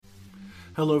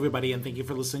Hello, everybody, and thank you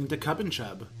for listening to Cub and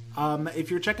Chub. If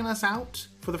you're checking us out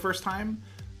for the first time,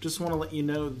 just want to let you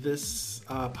know this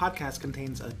podcast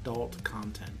contains adult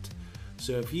content.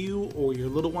 So if you or your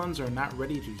little ones are not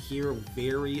ready to hear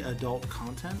very adult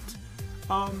content,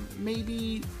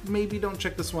 maybe don't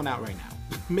check this one out right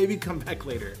now. Maybe come back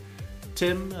later.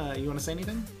 Tim, you want to say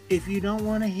anything? If you don't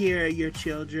want to hear your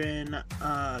children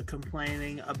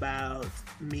complaining about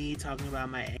me talking about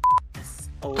my ass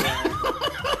or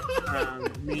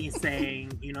me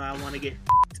saying, I want to get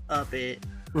up it,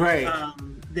 Right.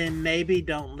 then maybe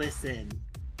don't listen.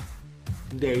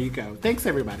 There you go. Thanks,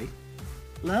 everybody.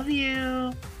 Love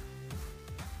you.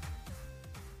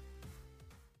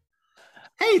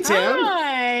 Hey, Tim.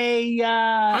 Hi.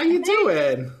 How you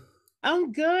doing?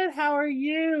 I'm good. How are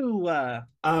you?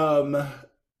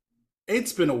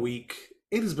 It's been a week.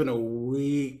 It has been a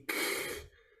week.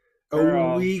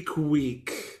 Girl.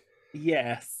 Week.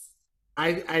 Yes.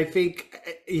 I think,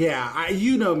 yeah,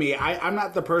 you know me. I'm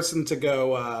not the person to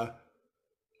go,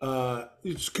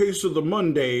 it's case of the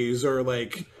Mondays, or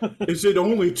like, is it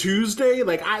only Tuesday?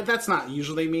 Like, that's not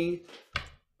usually me.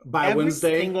 By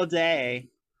Wednesday.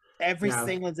 Every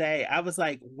single day. I was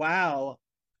like, wow,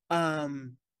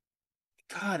 God,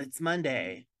 it's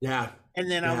Monday. Yeah.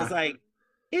 And then I was like,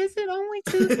 is it only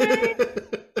Tuesday?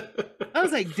 I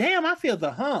was like, damn, I feel the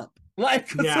hump.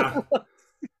 Like, yeah.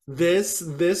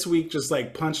 This week just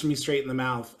like punched me straight in the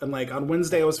mouth. And like on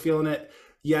Wednesday I was feeling it.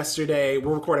 Yesterday,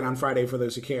 we're recording on Friday for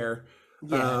those who care.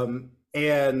 Yeah.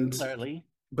 And Clearly.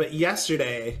 But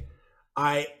yesterday,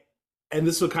 and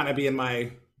this will kind of be in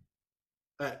my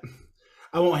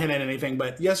I won't hint at anything,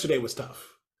 but yesterday was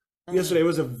tough. Yesterday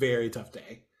was a very tough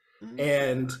day.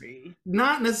 And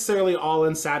not necessarily all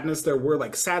in sadness. There were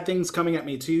like sad things coming at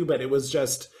me too, but it was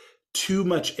just too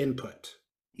much input.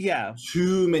 Yeah.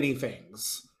 Too many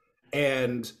things.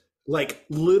 And like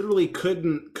literally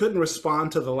couldn't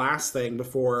respond to the last thing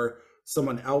before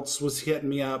someone else was hitting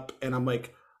me up, and I'm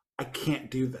like, I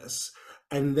can't do this.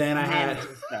 And then I had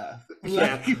stuff.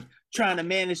 Yeah. Trying to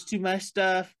manage too much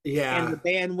stuff. Yeah. And the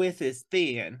bandwidth is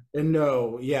thin. And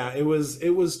no, yeah, it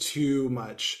was too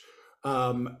much.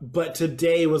 But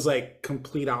today was like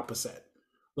complete opposite.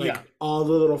 Like all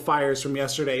the little fires from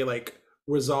yesterday like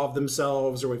resolved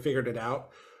themselves, or we figured it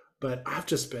out. But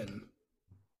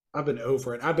I've been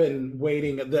over it. I've been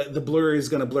waiting. The blurry is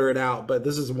going to blur it out, but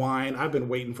this is wine. I've been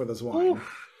waiting for this wine.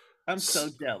 Oof, I'm so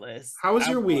jealous. How was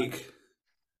your week?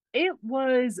 It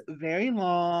was very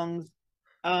long.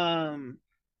 There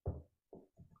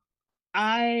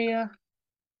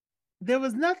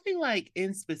was nothing like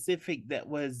in specific that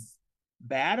was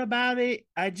bad about it.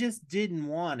 I just didn't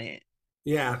want it.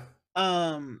 Yeah.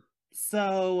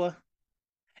 So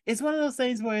it's one of those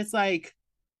things where it's like,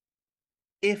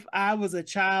 if I was a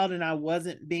child and I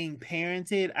wasn't being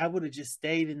parented, I would have just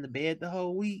stayed in the bed the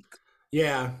whole week.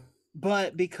 Yeah.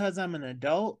 But because I'm an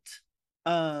adult,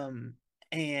 and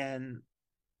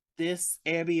this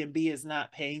Airbnb is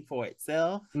not paying for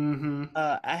itself,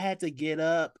 I had to get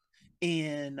up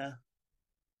in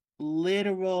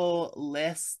literal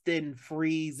less than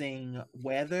freezing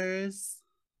weathers.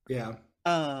 Yeah.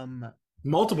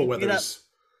 Multiple weathers.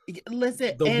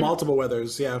 Listen, the multiple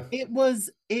weathers. Yeah. It was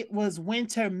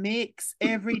winter mix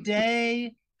every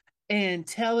day, and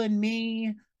telling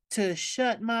me to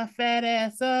shut my fat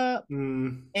ass up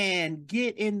and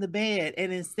get in the bed.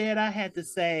 And instead I had to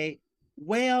say,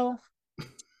 well,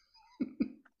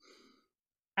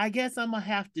 I guess I'm gonna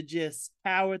have to just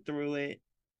power through it.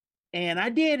 And I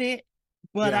did it,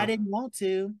 but I didn't want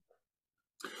to.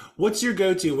 What's your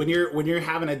go-to when you're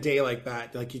having a day like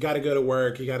that? Like you got to go to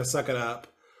work, you got to suck it up.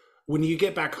 When you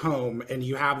get back home and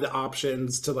you have the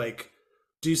options to like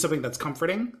do something that's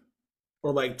comforting,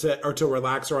 or like to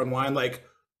relax or unwind, like,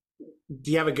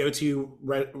 do you have a go-to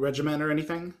regimen or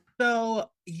anything? So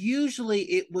usually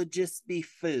it would just be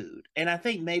food, and I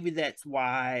think maybe that's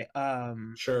why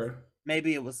sure,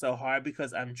 maybe it was so hard,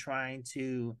 because I'm trying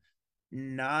to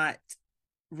not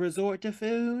resort to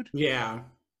food. Yeah.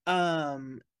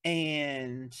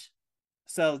 And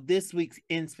so this week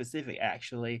in specific,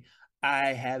 actually,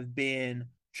 I have been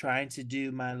trying to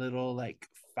do my little like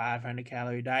 500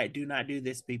 calorie diet. Do not do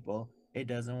this, people. It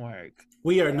doesn't work.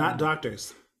 We are not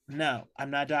doctors. No, I'm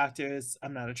not doctors.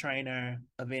 I'm not a trainer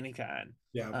of any kind.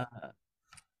 Yeah.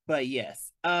 But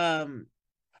yes, I've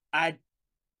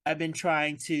been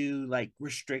trying to like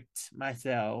restrict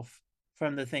myself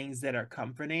from the things that are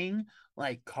comforting,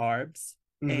 like carbs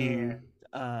and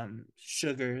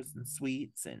sugars and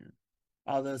sweets and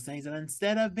all those things. And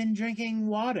instead I've been drinking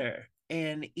water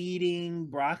and eating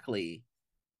broccoli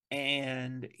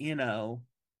and,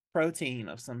 protein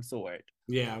of some sort.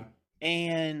 Yeah.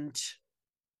 And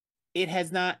it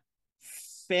has not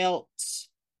felt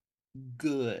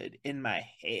good in my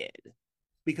head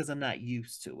because I'm not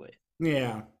used to it.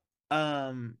 Yeah.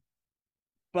 Um,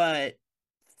 but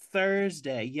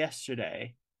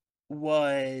yesterday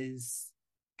was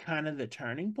kind of the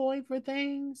turning point for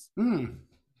things, Mm.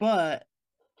 but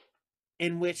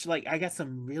in which like I got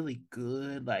some really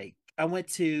good like I went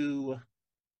to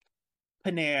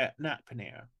Panera, not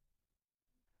Panera.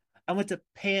 I went to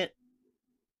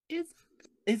is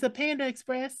is a Panda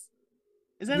Express?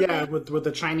 Is that a Yeah, thing? with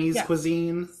the Chinese Yeah.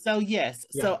 cuisine. So yes,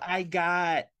 Yeah. so I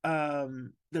got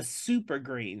the super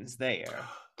greens there.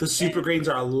 The super And greens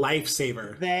are a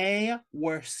lifesaver. they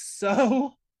were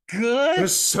so good. They're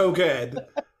so good.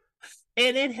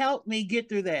 And it helped me get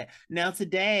through that. Now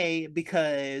today,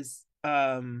 because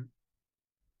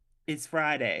it's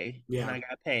Friday and Yeah. I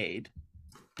got paid.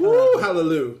 Woo, Um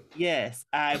hallelujah. yes,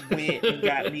 I went and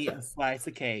got me a slice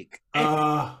of cake.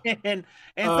 uh And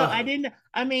so uh I didn't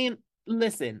I mean,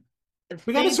 listen,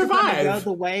 we gotta things are gonna go survive.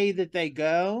 the way that they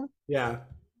go. Yeah.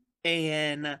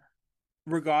 And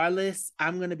regardless,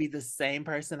 I'm gonna be the same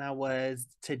person I was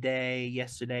today,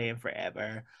 yesterday, and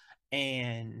forever.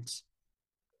 And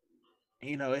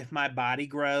if my body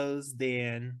grows,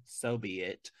 then so be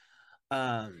it.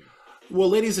 Um, Well,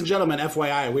 ladies and gentlemen,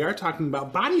 FYI, we are talking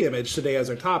about body image today as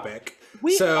our topic.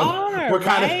 we So are, we're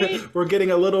kind right? of we're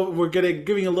getting a little we're getting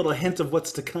giving a little hint of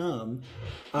what's to come.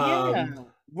 Yeah.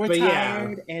 We're But yeah,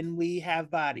 tired and we have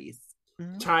bodies.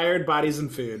 Mhm. tired bodies and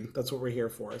food. That's what we're here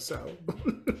for. So,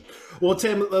 well,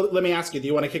 Tim, let me ask you: do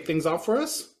you want to kick things off for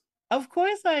us? Of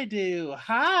course I do.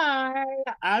 Hi,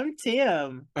 I'm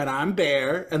Tim And I'm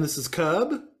Bear, and this is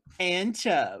Cub. and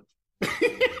Chubb.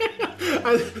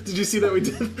 Did you see that we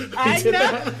did? We I did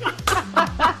know. that.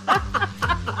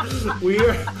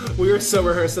 We are so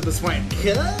rehearsed at this point.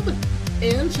 Cub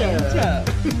and Chub. Chubb.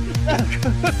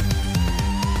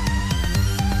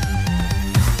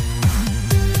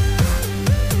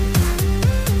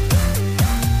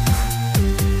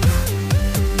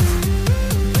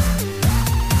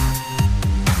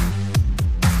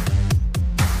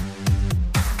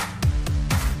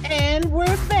 And we're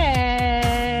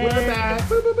back. We're back.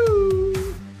 Boo, boo,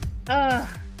 boo. Uh,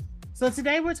 so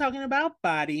today we're talking about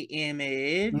body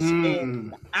image.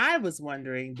 And I was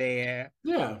wondering, Bear,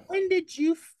 Yeah. when did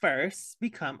you first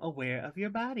become aware of your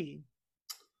body?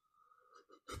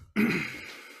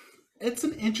 It's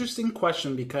an interesting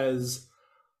question because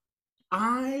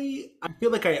I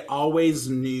feel like I always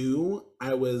knew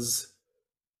I was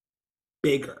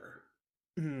bigger.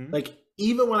 Mhm. Like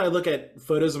even when I look at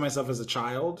photos of myself as a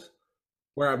child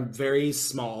where I'm very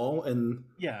small and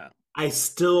Yeah. I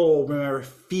still remember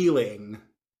feeling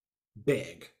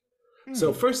big.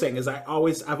 So first thing is I've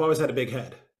always had a big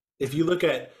head. If you look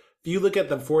at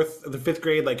the fifth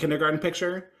grade like kindergarten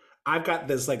picture, I've got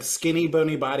this like skinny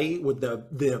bony body with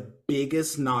the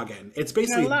biggest noggin. It's You got a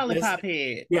basically this, lollipop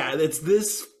head. yeah, it's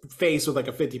this face with like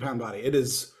a 50-pound body.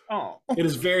 Oh. It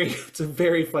is very it's a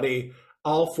very funny,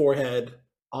 all forehead,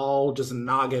 all just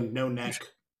noggin, no neck.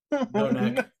 No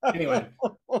neck. Anyway.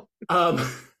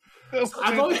 So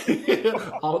I've always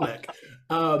all neck.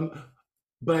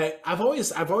 But I've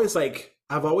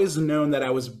always known that I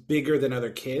was bigger than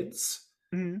other kids.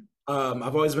 Mhm.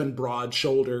 I've always been broad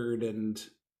shouldered and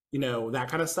that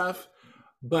kind of stuff.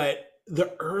 But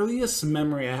the earliest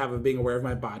memory I have of being aware of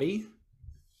my body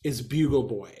is Bugle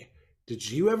Boy. Did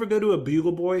you ever go to a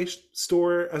Bugle Boy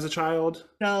store as a child?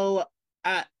 So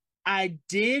I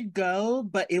did go,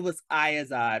 but it was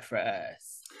Ayazad for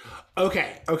us.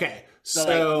 Okay.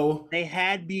 So like, they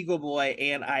had Bugle Boy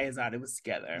and Ayazad. It was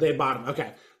together. They bought them.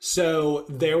 Okay. So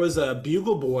there was a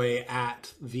Bugle Boy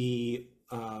at the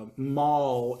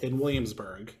mall in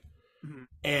Williamsburg. Mhm.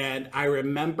 And I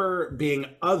remember being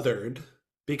othered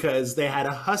because they had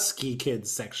a Husky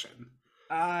Kids section.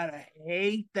 I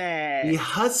hate that. The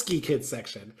Husky Kids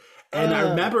section. And I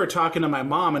remember talking to my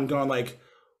mom and going like,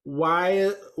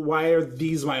 why are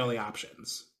these my only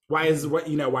options? Why is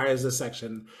this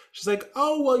section? She's like,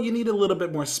 oh well, you need a little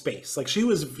bit more space. Like she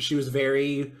was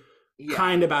very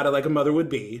kind about it, like a mother would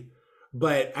be.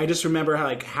 But I just remember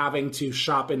like having to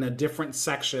shop in a different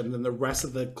section than the rest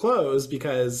of the clothes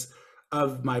because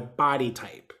of my body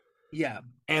type. Yeah.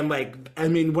 And like, I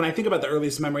mean, when I think about the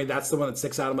earliest memory, that's the one that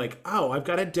sticks out. I'm like, oh, I've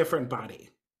got a different body.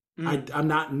 I'm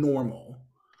not normal.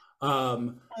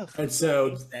 And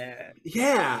so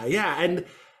yeah. And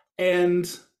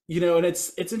and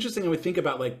it's interesting when we think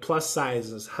about like plus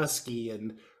size as Husky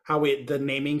and how the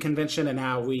naming convention and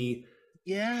how we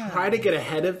try to get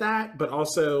ahead of that, but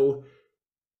also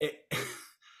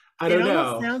I don't know. It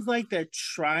almost sounds like they're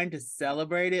trying to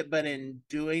celebrate it, but in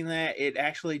doing that, it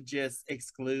actually just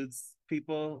excludes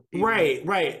people. Even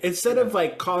Right. Instead yeah. of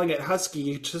like calling it husky,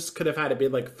 you just could have had it be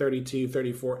like 32,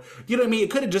 34. You know what I mean? It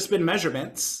could have just been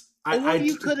measurements. Or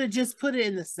you could have just put it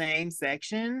in the same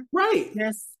section. Right.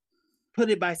 Just put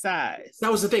it by size.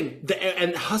 That was the thing.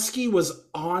 And Husky was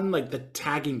on like the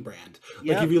tagging brand.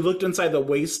 Like if Yep. you looked inside the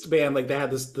waistband, like they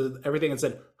had everything that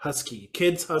said Husky,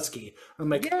 kids Husky. I'm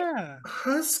like, Yeah.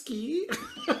 Husky?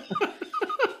 I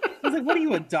was like, what are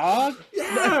you, a dog?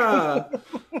 Yeah.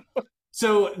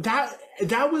 So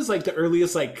that was like the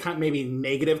earliest like maybe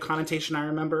negative connotation I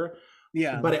remember.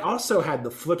 Yeah. But it also had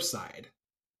the flip side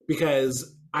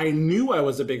because I knew I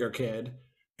was a bigger kid.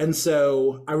 And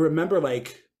so I remember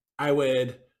like I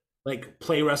would like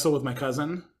play wrestle with my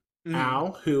cousin, Mhm.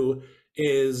 Al, who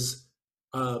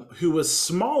was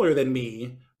smaller than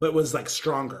me, but was like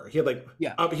stronger. Yeah. He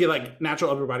had like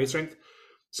natural upper body strength.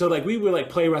 So like we would like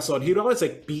play wrestle and he'd always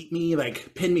like beat me,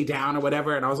 like pin me down or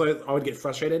whatever. And I would get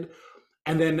frustrated.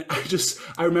 And then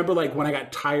I remember like when I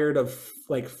got tired of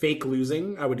like fake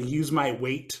losing, I would use my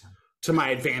weight to my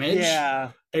advantage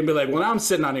Yeah. and be like, well, now I'm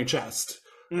sitting on your chest.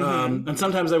 Hmm. And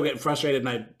sometimes I would get frustrated and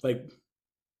I like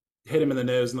hit him in the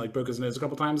nose and like broke his nose a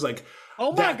couple times. Like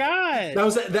Oh my that, God. that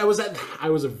was that. I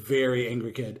was a very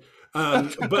angry kid.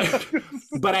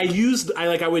 But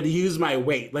I would use my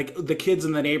weight. Like the kids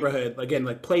in the neighborhood, again,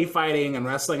 like play fighting and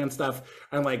wrestling and stuff.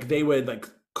 And like they would like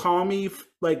call me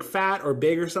like fat or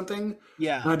big or something.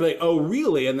 Yeah. And I'd be like, oh,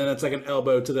 really? And then it's like an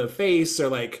elbow to the face or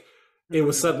like it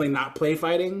was Mhm. suddenly not play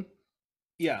fighting.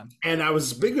 Yeah. And I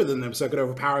was bigger than them, so I could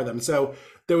overpower them. So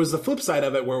there was the flip side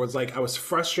of it where it was like I was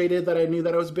frustrated that I knew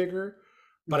that I was bigger,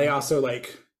 but I Mhm. also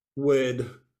like would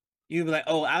You'd be like,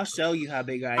 oh, I'll show you how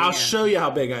big I I'll am. show you how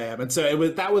big I am. And so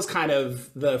that was kind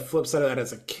of the flip side of that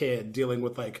as a kid, dealing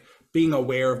with like being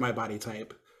aware of my body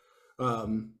type.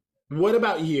 What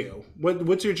about you?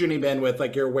 What's your journey been with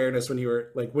like your awareness when you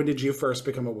were like when did you first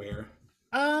become aware?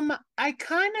 I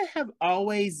kind of have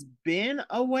always been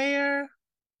aware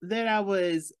that I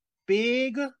was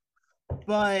big,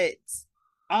 but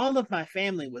all of my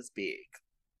family was big.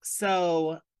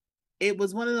 So it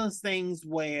was one of those things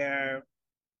where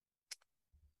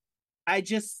I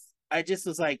just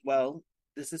was like, well,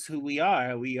 this is who we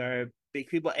are. We are big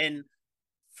people. And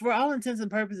for all intents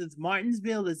and purposes,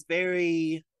 Martinsville is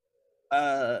very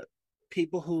uh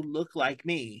people who look like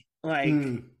me. Like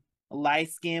Mm,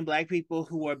 light skinned black people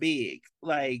who are big.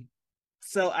 Like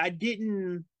so I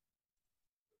didn't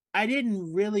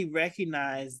really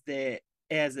recognize that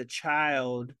as a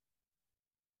child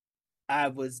I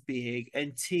was big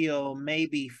until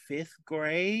maybe fifth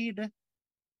grade.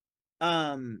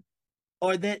 Um,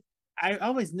 or that I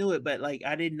always knew it, but like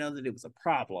I didn't know that it was a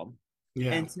problem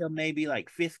yeah. until maybe like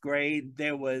fifth grade.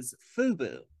 There was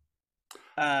FUBU,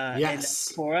 and that's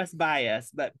Yes. for us by us.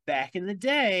 But back in the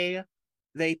day,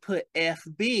 they put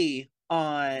FB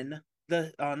on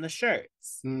the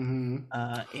shirts,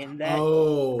 Mm-hmm. in that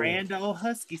Oh. grand old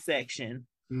husky section.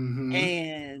 Mm-hmm.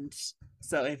 And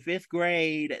so in fifth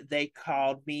grade, they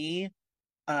called me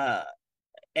uh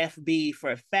FB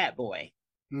for Fat Boy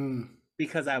Mm.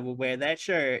 because I would wear that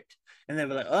shirt. And they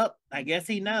were like, oh, I guess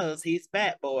he knows he's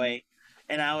Fat Boy.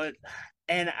 And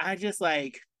I just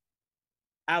like,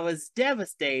 I was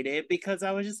devastated because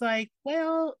I was just like,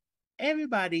 well,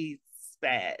 everybody's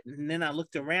fat. And then I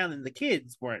looked around and the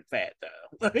kids weren't fat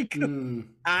though. Like Mm.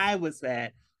 I was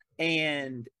fat.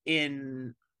 And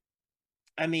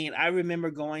I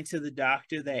remember going to the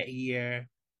doctor that year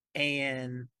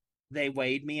and they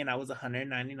weighed me and I was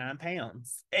 199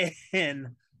 pounds.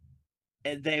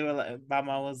 And they were like, my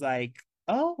mom was like,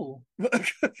 oh.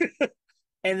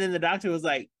 And then the doctor was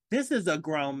like, this is a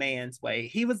grown man's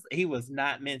weight. He was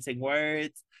not mincing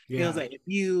words. He was Yeah. like,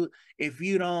 if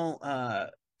you don't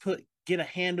get a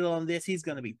handle on this, he's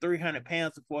gonna be 300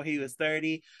 pounds before he was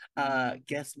 30.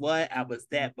 Guess what? I was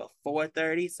that before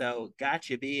 30, so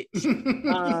gotcha, bitch.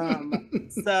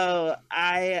 So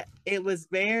I it was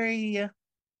very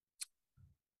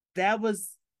that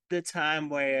was the time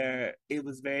where it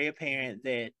was very apparent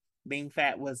that being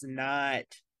fat was not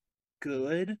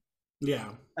good,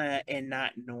 Yeah. and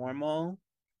not normal,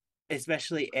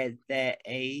 especially at that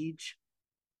age.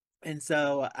 And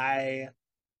so I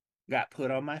got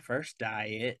put on my first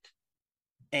diet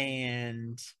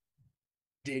and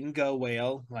didn't go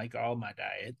well, like all my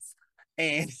diets.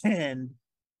 And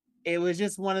it was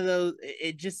just one of those,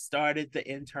 it just started the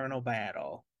internal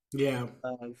battle Yeah.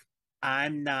 of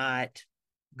I'm not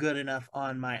good enough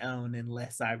on my own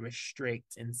unless I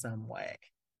restrict in some way.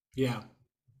 Yeah.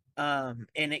 And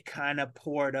it kind of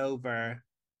poured over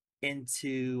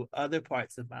into other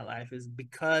parts of my life is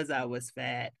because I was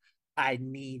fat, I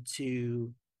need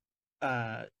to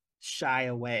uh shy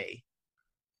away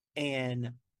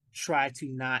and try to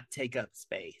not take up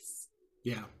space.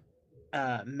 Yeah.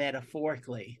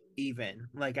 Metaphorically, even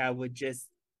like I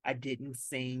didn't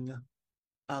sing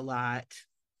a lot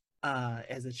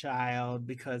as a child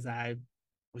because I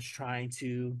was trying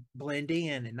to blend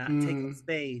in and not take up Mm-hmm.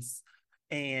 space,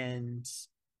 and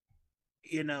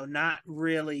not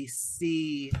really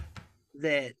see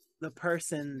that the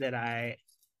person that I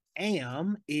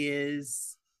am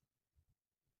is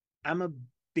I'm a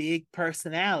big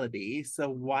personality, so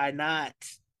why not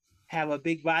have a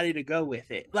big body to go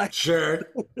with it? Like, Sure.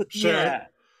 Sure. yeah.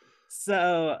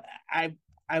 So I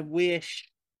I wish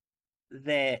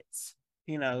that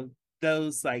you know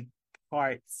those like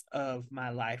parts of my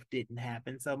life didn't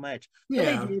happen so much, but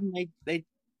they Yeah. did. They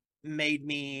made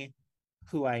me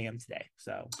who I am today.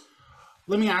 So,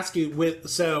 Let me ask you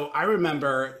so I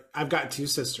remember I've got two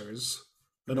sisters,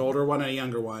 an mhm. older one and a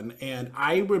younger one, and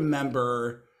I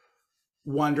remember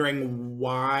wondering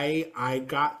why I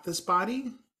got this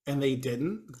body and they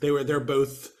didn't. They're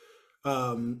both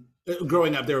um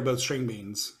growing up they were both string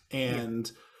beans Yeah,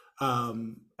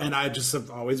 and I just have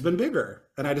always been bigger.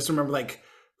 And I just remember like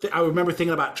I remember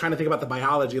thinking about trying to think about the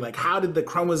biology, like how did the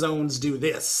chromosomes do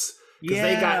this? Because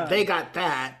yeah. they got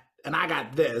that and I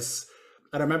got this.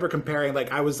 And I remember comparing,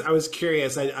 like I was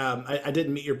curious. I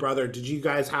didn't meet your brother. Did you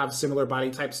guys have similar body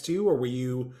types too, or were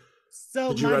you So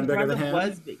did you my run bigger than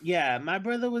brother him? yeah, my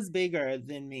brother was bigger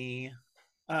than me.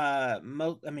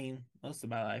 Most of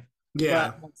my life, but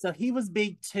Yeah. so he was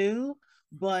big too.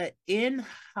 But in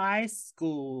high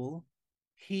school,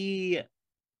 he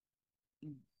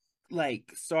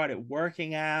like started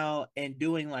working out and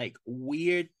doing like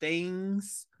weird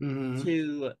things Hmm.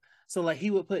 to so like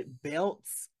he would put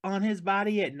belts on his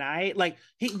body at night. Like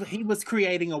he was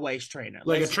creating a waist trainer. Like a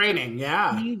Let's just say training,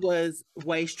 yeah. he was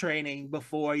waist training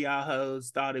before y'all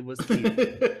hoes thought it was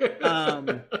cute.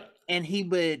 Um and he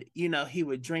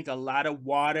would drink a lot of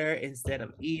water instead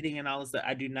of eating and all this stuff.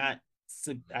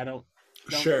 I don't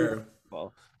do Sure.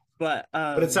 that. But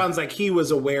But it sounds like he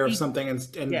was aware of he something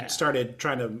and yeah. started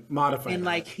trying to modify And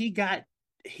like that.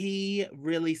 he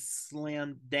really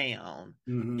slimmed down.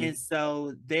 Hmm. And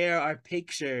so there are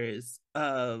pictures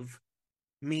of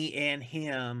me and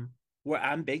him where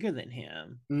I'm bigger than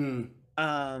him. Mm.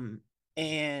 Um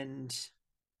and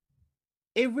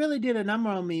it really did a number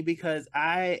on me because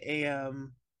I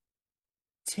am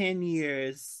 10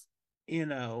 years, you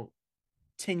know,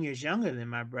 10 years younger than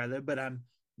my brother, but I'm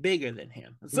bigger than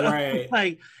him. So Right.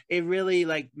 like it really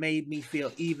like made me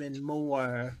feel even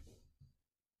more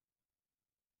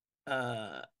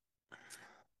uh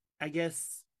I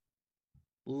guess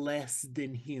less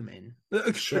than human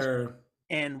Sure.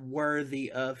 and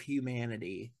worthy of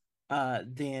humanity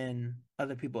than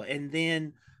other people. And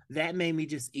then that made me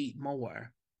just eat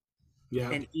more Yeah.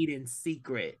 and eat in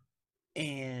secret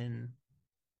and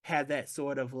have that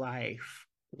sort of life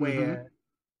Hmm. where,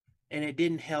 and it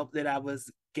didn't help that I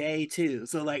was gay too.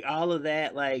 So like all of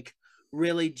that like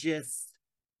really just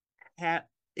had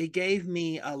it gave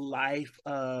me a life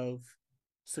of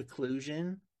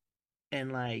seclusion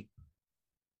and like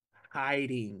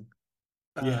hiding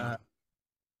Yeah. uh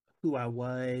who I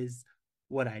was,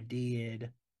 what I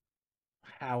did,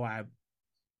 how I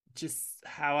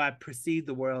how I perceive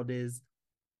the world is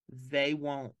they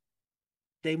won't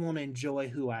they won't enjoy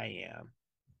who I am.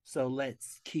 So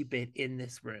let's keep it in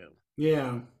this room.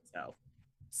 Yeah. So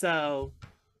so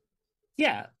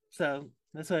yeah. So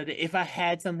that's what I did. If I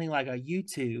had something like a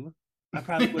YouTube, I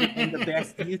probably would have been the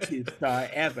best YouTube star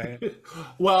ever.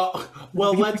 well,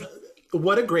 let's.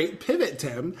 What a great pivot,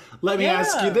 Tim. Let me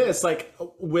ask you Yeah. this: like,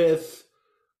 with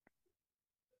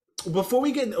before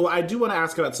we get, well, I do want to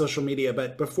ask about social media,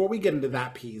 but before we get into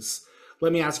that piece,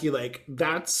 let me ask you: like,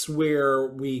 that's where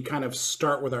we kind of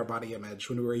start with our body image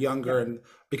when we were younger Yeah. and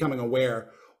becoming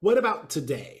aware. What about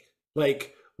today?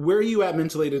 Like, where are you at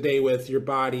mentally today with your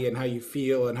body and how you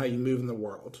feel and how you move in the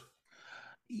world?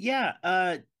 Yeah.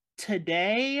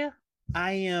 Today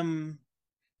I am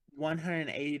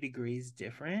 180 degrees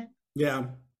different. Yeah,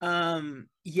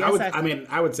 Yes, I mean,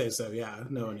 I would say so. Yeah,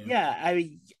 knowing you. yeah,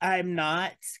 I'm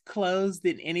not closed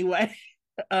in any way.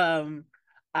 um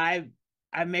I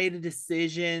I made a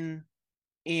decision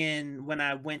in when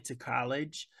I went to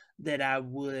college that I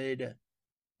would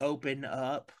open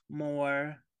up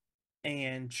more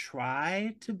and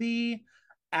try to be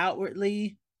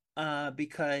outwardly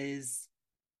because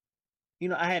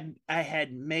I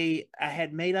had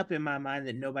made up in my mind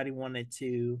that nobody wanted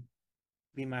to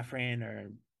be my friend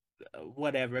or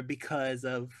whatever because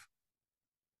of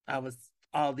I was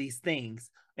all these things.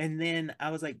 And then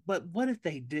I was like, but what if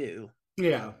they do?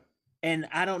 Yeah. And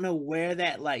I don't know where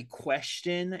that like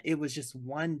question, it was just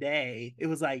one day. It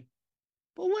was like,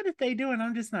 but what if they do and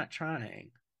I'm just not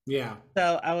trying? Yeah.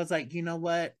 So I was like, you know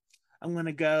what? I'm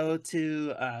gonna go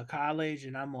to college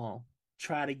and I'm gonna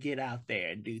try to get out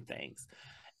there and do things.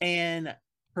 And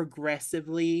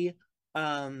progressively,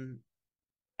 um,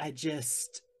 I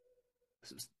just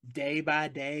day by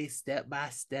day, step by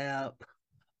step,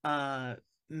 uh,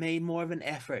 made more of an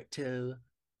effort to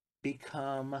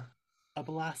become a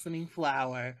blossoming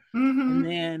flower. And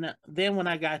Mm-hmm. then when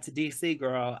I got to DC,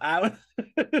 girl, I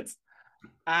was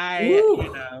I, Woo.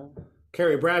 you know,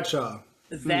 Carrie Bradshaw.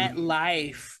 that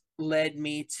life led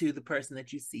me to the person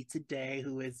that you see today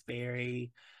who is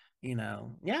very, yeah,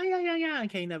 and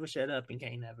can't never shut up and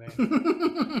can't never,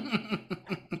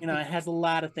 it has a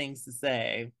lot of things to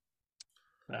say.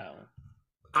 So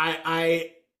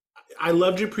I I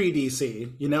loved your pre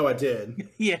DC. You know I did.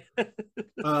 yeah.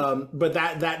 But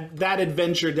that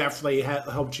adventure definitely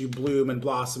helped you bloom and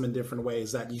blossom in different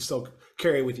ways that you still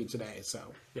carry with you today. So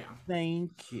yeah.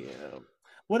 Thank you.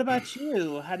 What about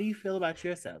you? How do you feel about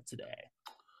yourself today?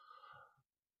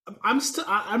 I'm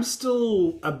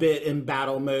still a bit in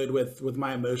battle mode with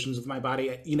my emotions, with my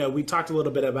body. You know, we talked a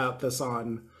little bit about this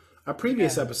on a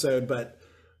previous Yeah. episode, but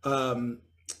um,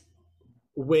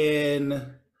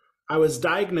 when I was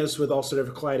diagnosed with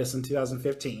ulcerative colitis in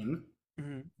 2015,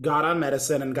 Mm-hmm. got on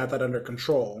medicine and got that under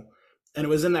control. And it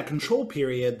was in that control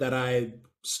period that I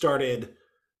started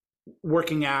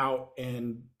working out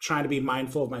and trying to be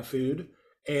mindful of my food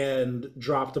and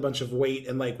dropped a bunch of weight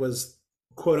and like was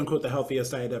quote unquote the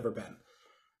healthiest I had ever been.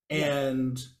 Yeah.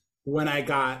 And when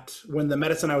the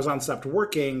medicine I was on stopped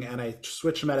working and I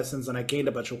switched medicines and I gained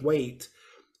a bunch of weight,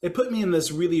 it put me in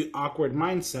this really awkward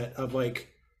mindset of like,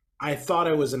 I thought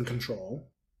I was in control.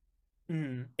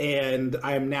 Mm-hmm. And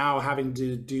I'm now having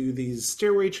to do these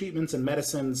steroid treatments and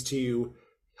medicines to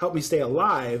help me stay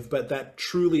alive, but that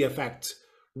truly affect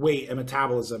weight and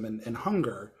metabolism and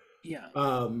hunger. Yeah.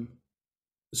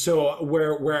 So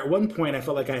where at one point I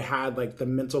felt like I had like the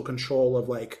mental control of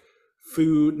like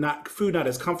food not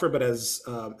as comfort but as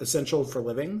essential for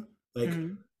living, like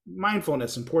Mm-hmm.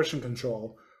 mindfulness and portion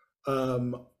control.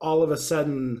 All of a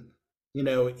sudden, you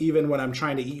know, even when I'm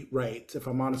trying to eat right, if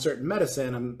I'm on a certain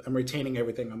medicine, I'm retaining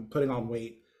everything, I'm putting on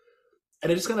weight, and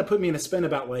it just kind of put me in a spin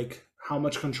about like how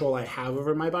much control I have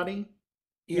over my body,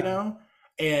 you Yeah. know.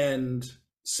 And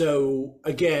so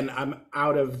again, I'm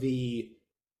out of the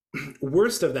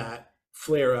worst of that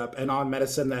flare up and on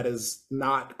medicine that is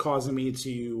not causing me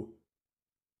to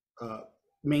uh,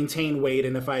 maintain weight.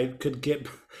 And if I can get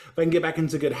back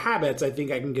into good habits, I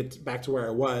think I can get back to where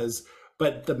I was.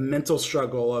 But the mental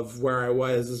struggle of where I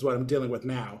was is what I'm dealing with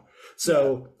now. Yeah.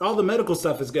 So all the medical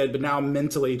stuff is good, but now I'm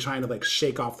mentally trying to like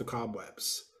shake off the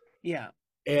cobwebs. Yeah.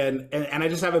 And I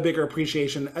just have a bigger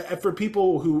appreciation for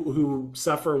people who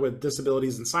suffer with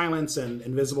disabilities in silence and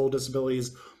invisible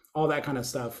disabilities, all that kind of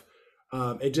stuff.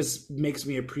 It just makes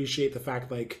me appreciate the fact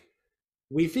like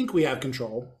we think we have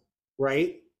control,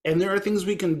 right? And there are things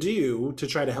we can do to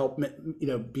try to help, you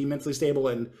know, be mentally stable,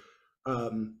 and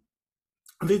um,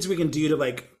 things we can do to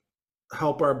like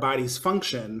help our bodies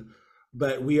function,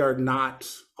 but we are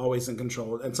not always in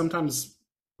control, and sometimes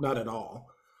not at all.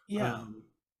 Yeah.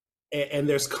 And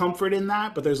there's comfort in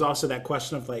that, but there's also that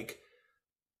question of like,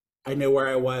 I know where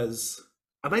I was.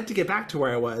 I'd like to get back to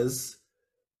where I was,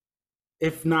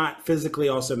 if not physically,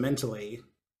 also mentally.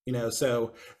 You know,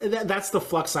 so that's the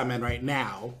flux I'm in right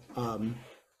now.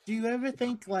 Do you ever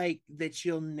think like that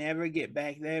you'll never get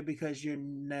back there because you're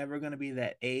never going to be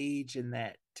that age and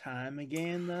that time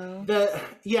again though? The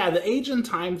age and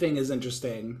time thing is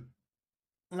interesting.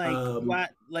 Like Um, what,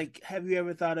 like have you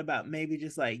ever thought about maybe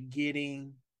just like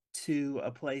getting to a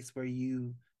place where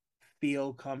you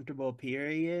feel comfortable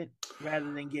period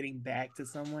rather than getting back to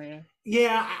somewhere?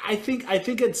 yeah, I think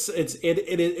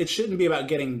it shouldn't be about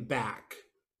getting back.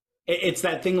 It's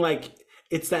that thing like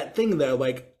it's that thing though,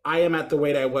 like I am at the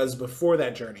weight I was before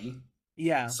that journey.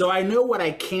 Yeah, So I know what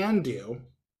I can do.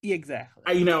 exactly.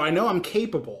 I know I'm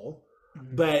capable,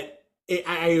 Mhm. but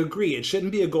I agree. It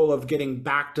shouldn't be a goal of getting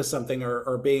back to something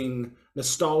or being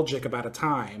nostalgic about a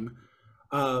time.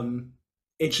 Um,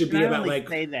 it should And be I about only like,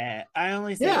 say that. I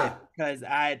only say yeah, that because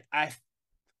I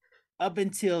up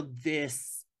until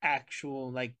this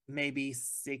actual like maybe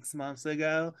 6 months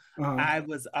ago, uh, I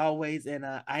was always in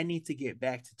a I need to get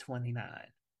back to 29.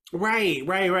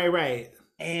 right.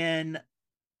 And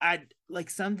I like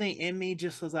something in me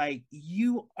just was like,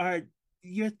 you're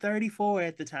 34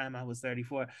 at the time I was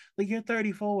 34. Like you're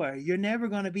 34. You're never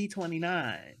gonna be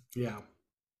 29. Yeah,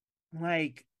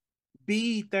 Like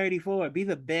be 34. Be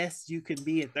the best you can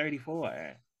be at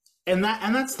 34. and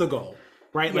that's the goal.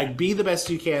 right? Yeah. Like be the best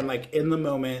you can, like in the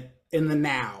moment, in the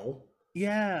now,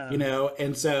 Yeah. you know.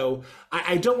 And so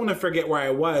I don't want to forget where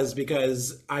I was,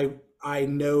 because I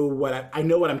know I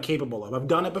know what I'm capable of. I've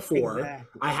done it before. I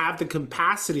Exactly. have the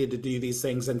capacity to do these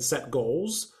things and set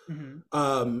goals.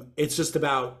 Hmm. It's just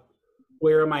about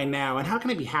where am I now and how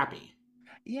can I be happy,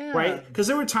 Yeah. right? Because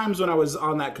there were times when I was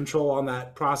on that control, on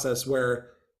that process, where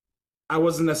I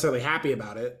wasn't necessarily happy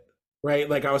about it, right?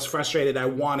 Like I was frustrated. I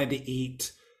wanted to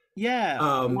eat. Yeah.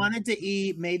 Um, Wanted to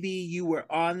eat. Maybe you were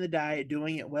on the diet,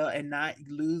 doing it well, and not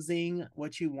losing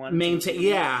what you wanted to maintain, lose.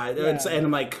 yeah. Yeah. And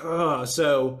I'm like, oh,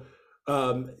 so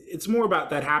it's more about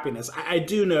that happiness. I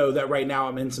do know that right now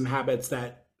I'm in some habits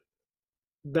that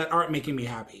aren't making me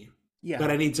happy, Yeah.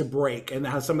 that I need to break, and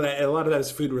how some of that, a lot of that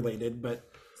is food related, but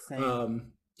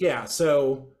Same. yeah.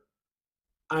 So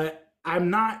I I'm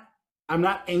not I'm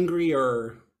not angry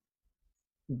or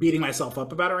beating myself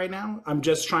up about it right now. I'm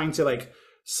just trying to, like,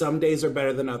 some days are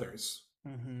better than others,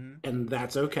 Hmm. and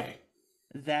that's okay.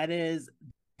 That is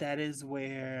that is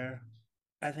where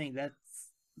I think that's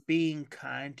being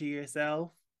kind to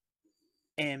yourself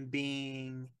and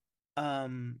being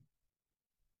um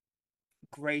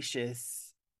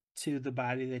gracious to the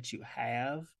body that you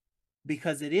have,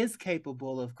 because it is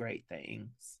capable of great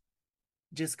things.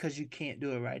 Just because you can't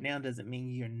do it right now doesn't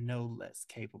mean you're no less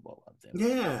capable of them.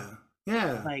 Yeah,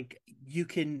 yeah, Like you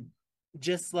can,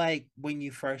 just like when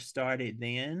you first started,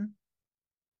 then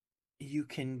you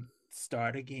can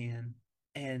start again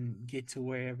and get to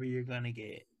wherever you're going to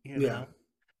get, you yeah. know?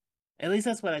 At least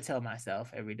that's what I tell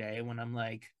myself every day when I'm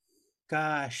like,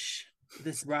 gosh,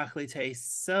 this broccoli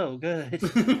tastes so good.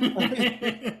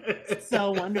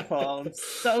 So wonderful. I'm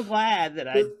so glad that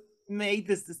I made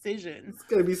this decision. It's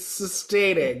gonna be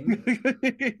sustaining.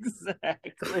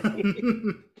 Exactly.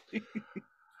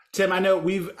 Tim, I know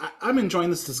I'm enjoying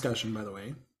this discussion, by the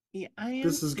way. Yeah, I am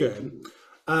This is good.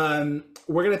 too.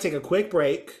 We're gonna take a quick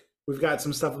break. We've got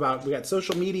some stuff about, we got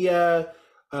social media.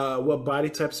 What body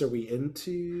types are we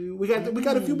into? We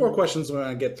got a few more questions we want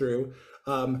to get through.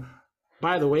 Um,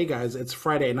 by the way, guys, it's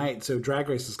Friday night, so Drag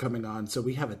Race is coming on, so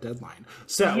we have a dedeline.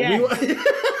 So Yes. we got,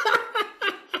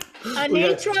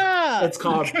 Anitra. it's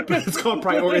called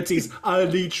Priorities.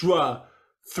 Anitra.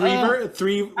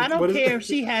 Three. I don't What is care it? if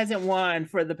she hasn't won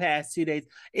for the past 2 days.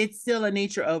 It's still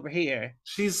Anitra over here.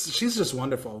 She's just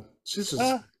wonderful. She's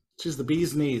Uh, the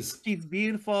bee's knees. she's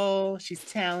beautiful. She's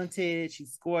talented.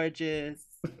 She's gorgeous.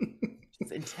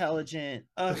 She's intelligent.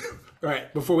 All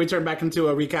right, before we turn back into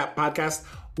a recap podcast,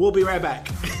 we'll be right back.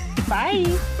 Bye.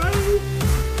 Bye.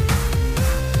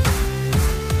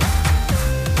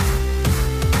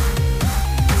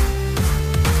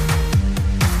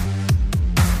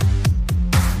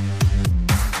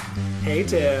 Hey,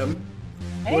 Tim.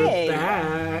 Hey. We're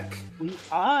back. We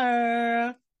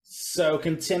are. So,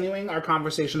 continuing our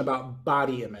conversation about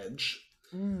body image.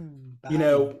 Bye. You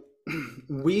know,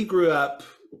 we grew up,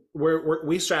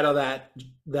 we straddle that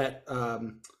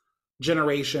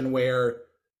generation where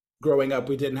growing up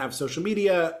we didn't have social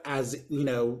media, as you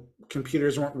know,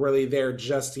 computers weren't really there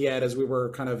just yet, as we were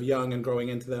kind of young and growing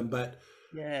into them. But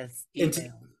yes,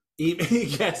 email.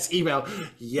 Yes, email.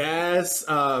 Yes,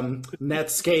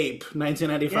 Netscape,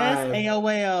 1995. Yes,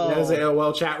 AOL. Yes,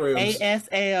 AOL chat rooms.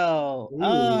 ASL. Ooh,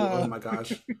 oh my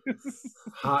gosh.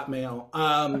 Hotmail.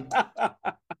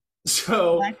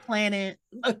 So Black Planet.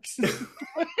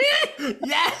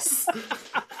 Yes.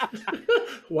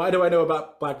 Why do I know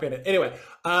about Black Planet? Anyway,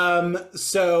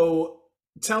 so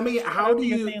tell me, how do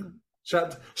you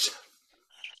shut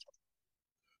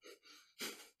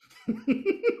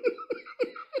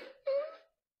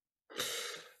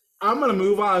I'm gonna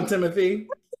move on, Timothy.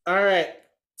 All right.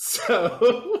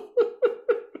 So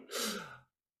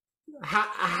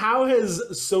how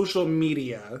has social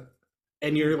media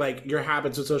and your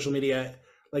habits with social media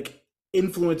like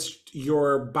influenced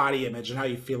your body image and how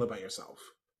you feel about yourself?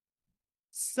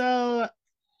 So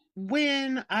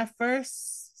when I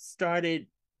first started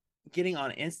getting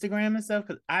on Instagram and stuff,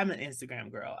 because I'm an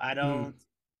Instagram girl.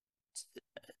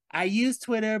 I use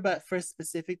Twitter, but for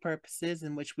specific purposes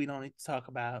in which we don't need to talk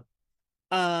about.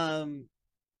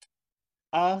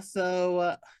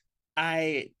 Also,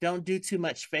 I don't do too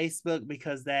much Facebook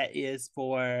because that is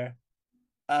for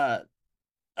a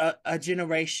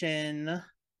generation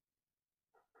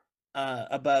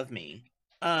above me.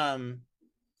 So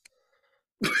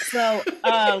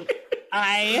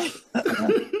I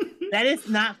that is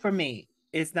not for me.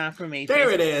 It's not for me. There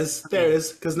it is. There it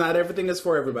is. Because not everything is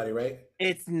for everybody, right?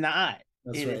 It's not.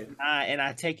 That's right. Is not, and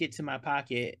I take it to my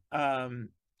pocket. And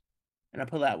I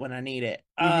pull out when I need it.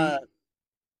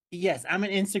 Yes, I'm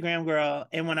an Instagram girl.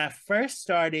 And when I first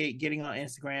started getting on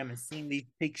Instagram and seeing these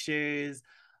pictures,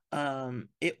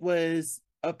 it was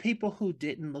of people who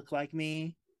didn't look like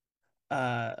me.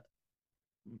 Uh,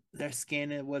 their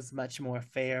skin was much more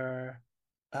fair.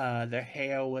 Their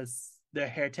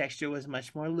hair texture was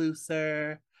much more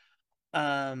looser.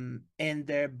 And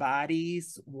their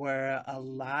bodies were a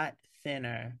lot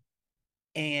thinner.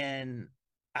 And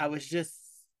I was just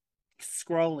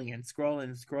scrolling and scrolling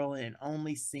and scrolling and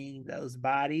only seeing those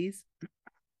bodies.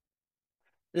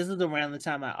 This is around the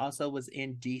time I also was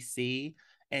in DC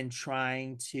and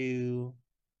trying to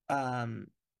um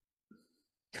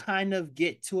kind of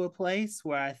get to a place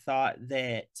where I thought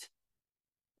that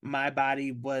my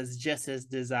body was just as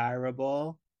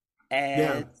desirable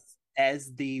Yeah.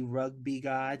 as the rugby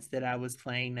gods that I was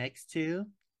playing next to.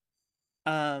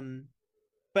 Um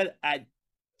but I,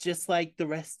 just like the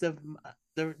rest of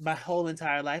my whole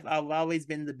entire life, I've always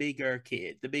been the bigger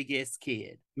kid, the biggest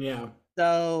kid. Yeah.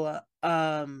 So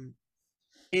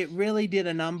it really did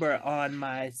a number on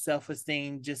my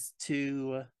self-esteem just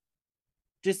to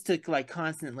like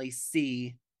constantly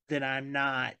see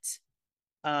that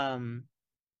um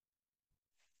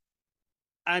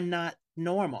I'm not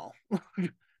normal.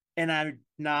 And I'm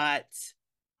not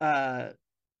uh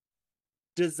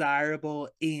desirable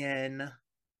in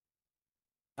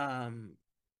um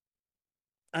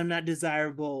I'm not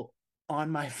desirable on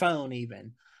my phone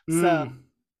even. So Mm.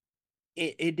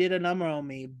 it did a number on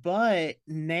me. But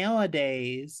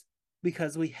nowadays,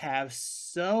 because we have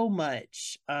so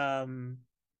much, well,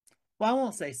 I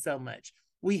won't say so much,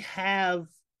 we have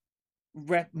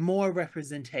more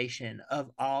representation of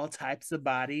all types of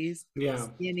bodies, Yeah.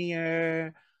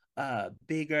 skinnier,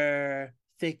 bigger,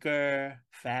 thicker,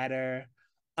 fatter.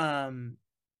 Um,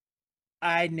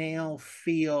 I now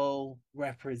feel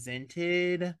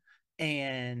represented,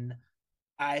 and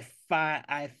I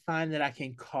find that I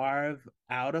can carve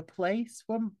out a place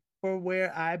for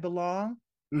where I belong.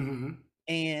 Hmm.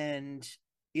 And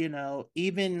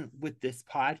even with this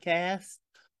podcast,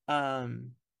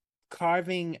 um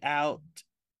carving out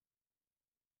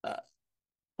uh,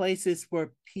 places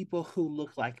for people who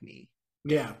look like me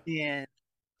Yeah. and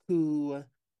who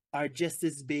are just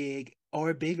as big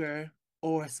or bigger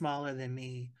or smaller than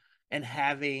me, and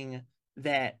having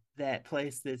that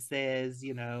place that says,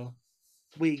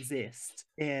 we exist,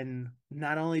 and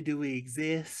not only do we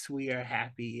exist, we are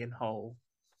happy and whole.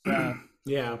 So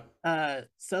Yeah.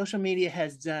 social media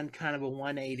has done kind of a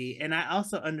 180, and I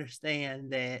also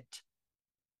understand that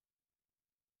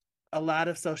a lot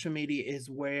of social media is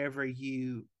wherever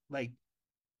you like,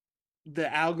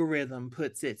 the algorithm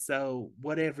puts it, so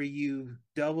whatever you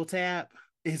double tap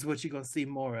is what you're going to see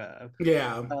more of.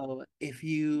 Yeah. So if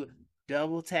you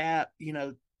double tap,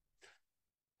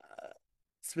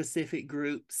 specific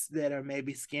groups that are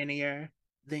maybe skinnier,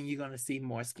 then you're going to see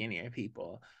more skinnier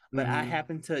people. But I Hmm.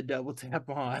 happen to double tap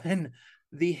on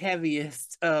the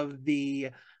heaviest of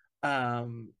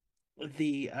um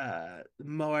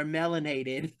more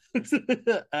melanated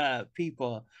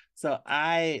people. So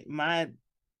my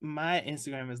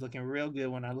Instagram is looking real good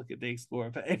when I look at the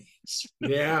Explorer page.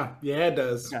 Yeah. Yeah, it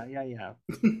does. Yeah, yeah, yeah.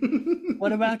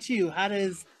 What about you? How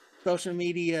does social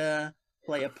media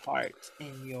play a part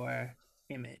in your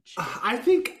image? I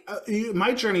think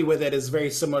my journey with it is very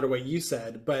similar to what you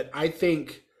said, but I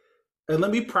think, and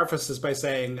let me preface this by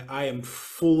saying I am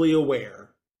fully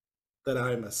aware that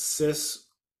I'm a cis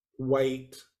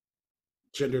white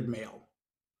gendered male.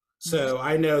 So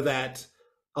I know that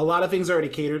a lot of things are already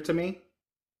catered to me.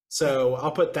 So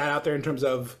I'll put that out there in terms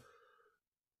of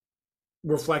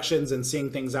reflections and seeing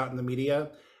things out in the media.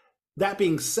 That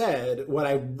being said, what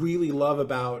I really love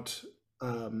about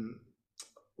um,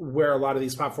 where a lot of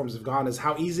these platforms have gone is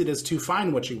how easy it is to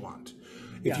find what you want.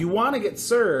 If Yeah. you want to get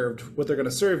served what they're going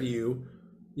to serve you,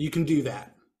 you can do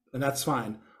that, and that's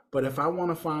fine. But if I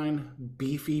want to find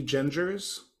beefy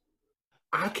gingers,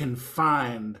 I can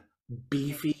find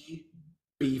beefy,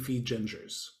 beefy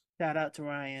gingers. Shout out to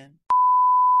Ryan.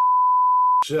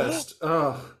 Just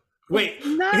oh wait,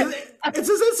 Not. it's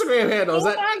his Instagram handle. Oh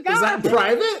my Is that God.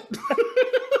 private?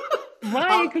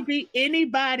 Ryan could be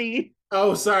anybody.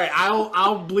 Oh, sorry.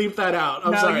 I'll bleep that out.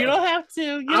 I'm No, sorry. you don't have to.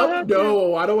 You don't I'll, have to.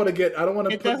 no, I don't want to get. I don't want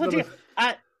to It put. does what you.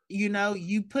 I.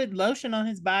 You put lotion on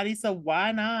his body, so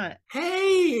why not?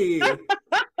 Hey,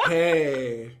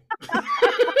 hey.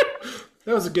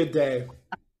 That was a good day.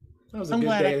 That was a I'm good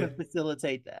glad I day. could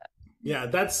facilitate that. Yeah,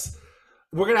 that's.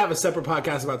 We're gonna have a separate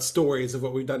podcast about stories of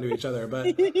what we've done to each other, but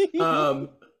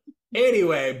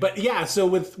anyway, but yeah. So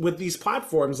with these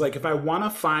platforms, like if I want to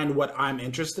find what I'm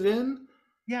interested in,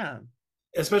 Yeah.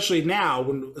 especially now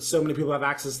when so many people have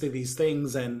access to these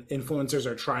things and influencers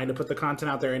are trying to put the content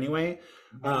out there anyway,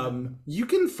 Yeah. you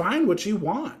can find what you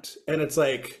want. And it's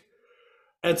like,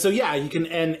 and so yeah, you can,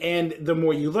 and the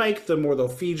more you like, the more they'll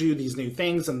feed you these new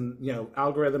things, and you know,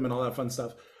 algorithm and all that fun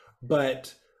stuff.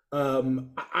 But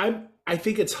I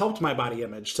think it's helped my body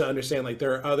image to understand like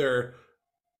there are other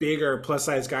bigger plus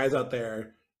size guys out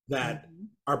there that Mhm.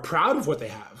 are proud of what they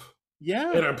have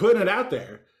Yeah. and are putting it out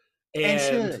there, And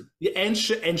and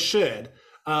should. should.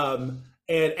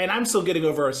 And I'm still getting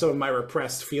over some of my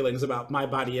repressed feelings about my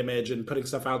body image and putting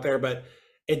stuff out there, but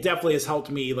it definitely has helped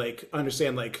me like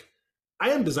understand like I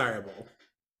am desirable.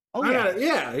 Oh I yeah. got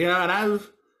yeah, you know,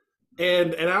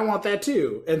 and I want that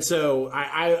too. And so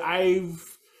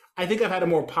I think I've had a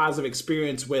more positive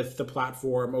experience with the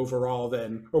platform overall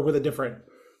than, or with the different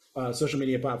social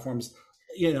media platforms.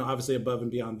 You know, obviously above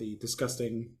and beyond the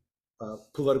disgusting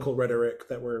political rhetoric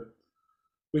that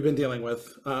we've been dealing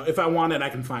with. If I want it, I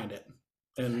can find it.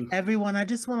 And Everyone, I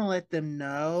just want to let them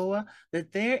know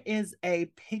that there is a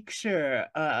picture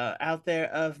out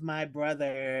there of my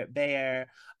brother Bear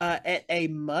at a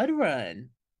mud run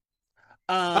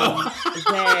that oh,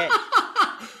 that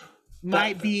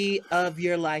might be of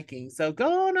your liking. So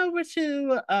go on over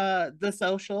to the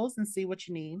socials and see what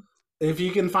you need. if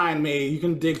you can find me, you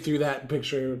can dig through that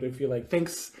picture if you like.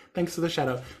 Thanks for the shout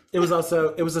out. It was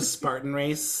a Spartan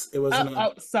race. It wasn't it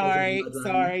wasn't a Sorry, mud run.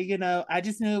 sorry. You know, I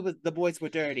just knew it was, the boys were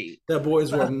dirty. The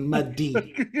boys were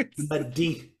muddy,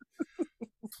 muddy.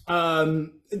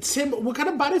 Tim, what kind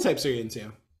of body types are you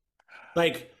into?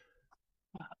 Like,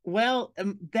 Well,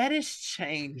 that has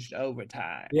changed over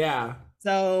time. yeah.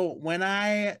 So when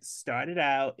I started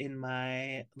out in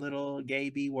my little gay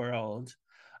bee world,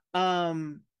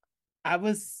 um, I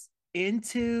was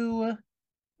into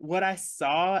what I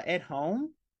saw at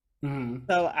home. Hmm.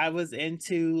 So I was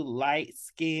into light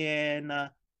skin,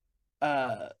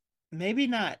 uh, maybe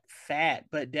not fat,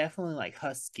 but definitely like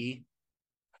husky.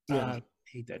 Yeah.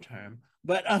 Hate that term,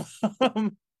 but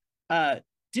um, uh,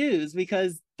 dudes,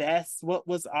 because that's what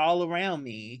was all around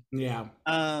me. Yeah.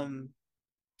 Um,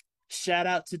 Shout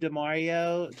out to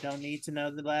Demario. Don't need to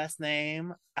know the last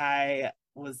name. I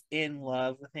was in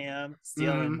love with him,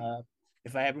 still in Hmm. love.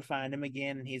 If I ever find him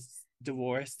again and he's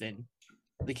divorced and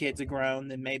the kids are grown,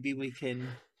 then maybe we can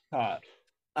talk.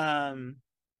 Um,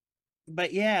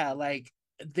 but yeah, like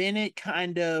then it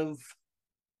kind of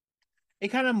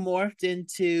morphed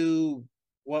into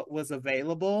what was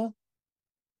available,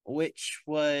 which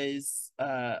was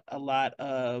a lot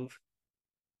of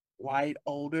white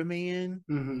older men,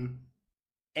 Hmm.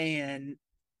 and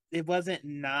it wasn't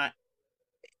not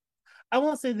I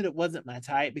won't say that it wasn't my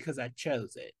type because I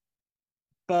chose it,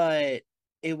 but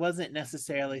it wasn't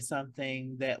necessarily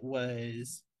something that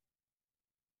was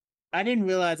I didn't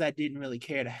realize I didn't really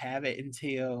care to have it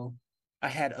until I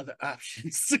had other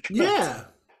options to go Yeah.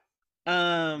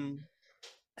 to.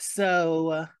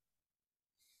 So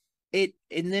it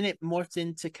and then it morphed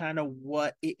into kind of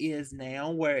what it is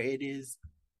now, where it is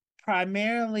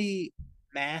primarily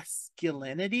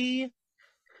masculinity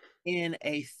in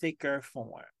a thicker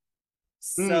form.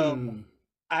 So Mm.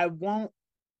 I won't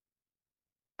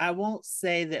I won't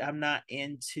say that I'm not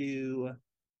into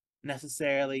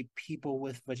necessarily people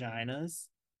with vaginas.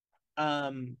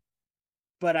 Um,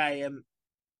 but I am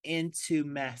into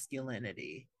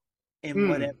masculinity in Mm.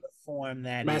 whatever form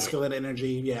that is. Masculine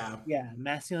energy. Yeah. Yeah,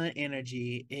 masculine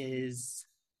energy is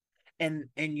and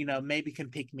you know, maybe can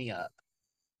pick me up.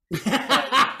 But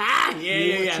Yeah. do Yeah.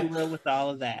 what you Yeah. will with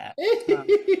all of that. Um,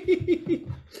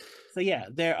 so yeah,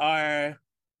 there are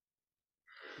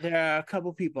a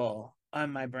couple people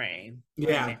on my brain right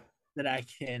Yeah. now that I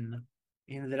can,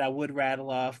 that I would rattle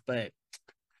off, but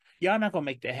y'all not gonna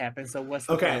make that happen. So what's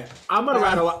the Okay, point? Um,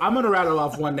 I'm gonna rattle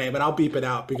off one name, and I'll beep it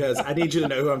out because I need you to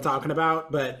know who I'm talking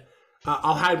about. But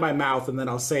I'll hide my mouth and then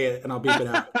I'll say it and I'll beep it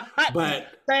out. But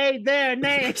say their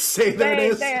name. say there it Say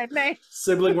is, their name.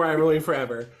 sibling rivalry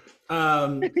forever.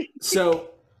 So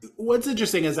what's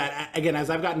interesting is that again, as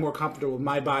I've gotten more comfortable with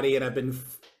my body and I've been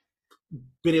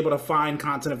able to find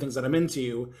content of things that I'm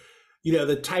into, you know,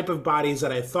 the type of bodies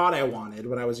that I thought I wanted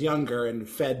when I was younger and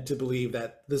fed to believe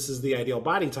that this is the ideal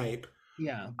body type,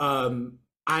 Yeah.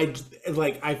 I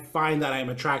I find that I'm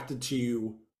attracted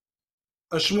to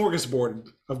a smorgasbord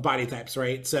of body types,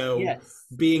 right? So Yes.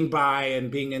 being bi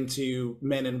and being into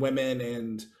men and women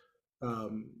and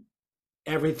um,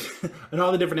 everything and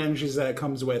all the different energies that it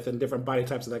comes with and different body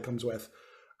types that comes with.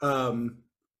 Um,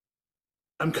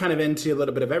 I'm kind of into a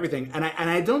little bit of everything, and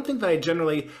I don't think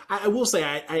that I will say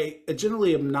I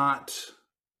generally am not.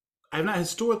 I've not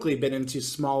historically been into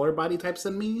smaller body types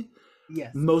than me.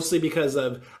 Yes. Mostly because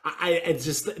of it's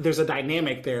just there's a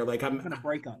dynamic there. Like I'm gonna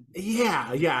break them.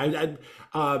 yeah, yeah.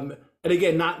 And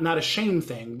again, not a shame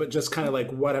thing, but just kind of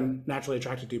like what I'm naturally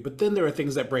attracted to. But then there are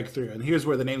things that break through, and here's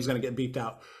where the name's going to get beeped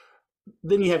out.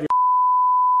 Then you have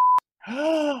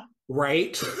your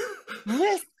right.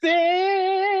 Listen.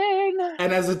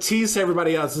 And as a tease to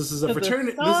everybody else, this is a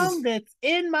fraternity. Song that's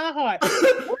in my heart.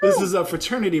 This is a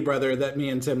fraternity brother that me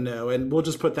and Tim know, and we'll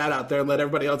just put that out there and let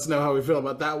everybody else know how we feel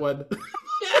about that one.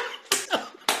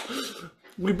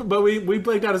 We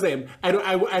blanked out his name,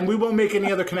 and we won't make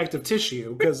any other connective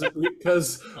tissue because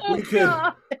we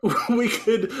could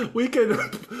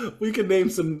name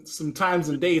some times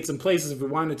and dates and places if we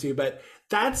wanted to, but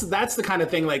that's the kind of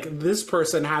thing. Like this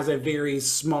person has a very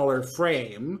smaller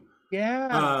frame.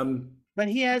 Yeah. But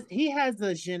he has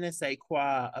the je ne sais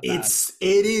quoi about it's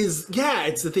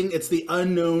the thing. It's the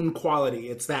unknown quality.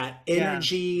 It's that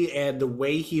energy and the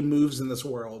way he moves in this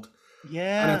world.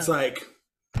 Yeah. And it's like,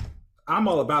 I'm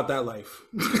all about that life.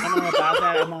 I'm all about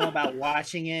that. I'm all about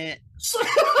watching it.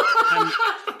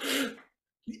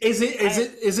 Is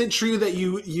it true that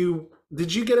you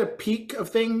did you get a peek of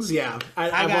things? Yeah.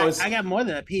 I got more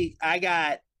than a peek. I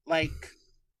got like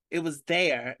it was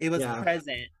there. It was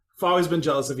present. I've always been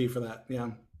jealous of you for that.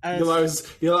 Yeah.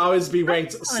 You'll always be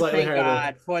ranked slightly higher. Thank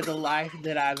God for the life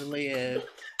that I've lived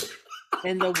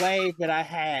in the way that I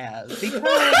have. Because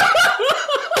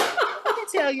I can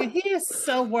tell you, he is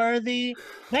so worthy.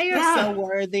 They are so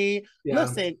worthy. Yeah.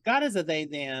 Listen, God is a they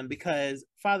them because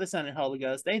Father, Son, and Holy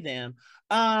Ghost, they them.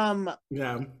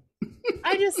 Yeah.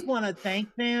 I just want to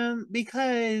thank them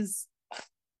because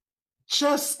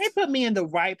they put me in the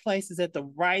right places at the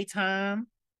right time.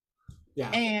 Yeah.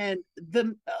 And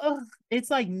it's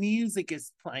like music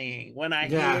is playing when I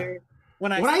hear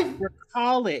when I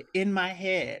recall it in my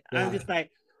head. Yeah. I'm just like,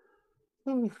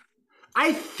 ooh.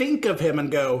 I think of him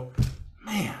and go,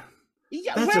 man,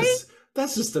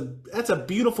 that's a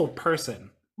beautiful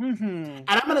person. Mm-hmm. And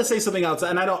I'm going to say something else,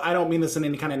 and I don't mean this in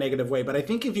any kind of negative way, but I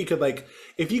think if you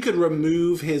could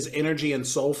remove his energy and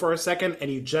soul for a second, and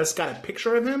you just got a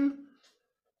picture of him,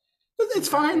 it's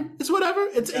fine. It's whatever.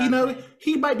 It's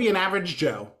he might be an average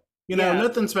Joe,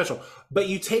 nothing special. But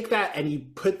you take that and you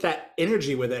put that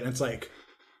energy with it, and it's like,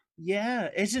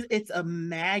 it's a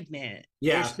magnet.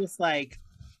 Yeah, it's just like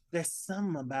there's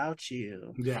something about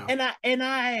you. Yeah, and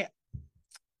I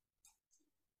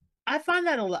find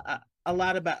that a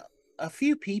lot about a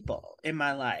few people in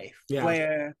my life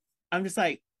where I'm just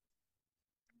like,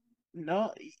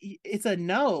 no, it's a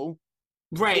no,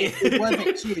 right? It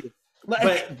wasn't you.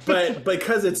 But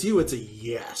because it's you, it's a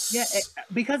yes. Yeah,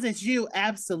 because it's you,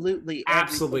 absolutely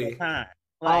every time.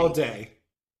 All day.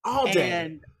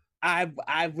 And I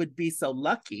would be so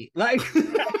lucky. Like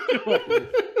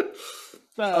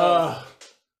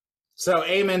so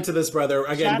amen to this, brother.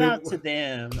 Again, shout out to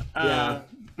them.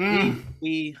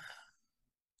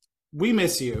 We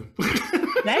miss you.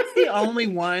 That's the only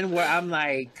one where I'm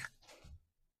like,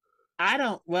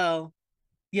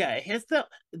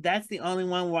 that's the only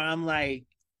one where I'm like,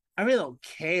 I really don't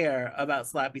care about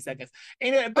sloppy seconds.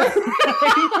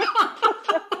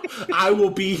 I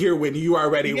will be here when you are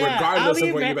ready, regardless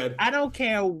of where you've been. I don't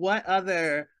care what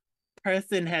other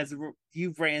person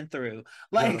you've ran through.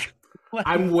 Like,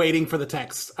 I'm waiting for the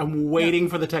text. I'm waiting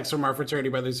for the text from our fraternity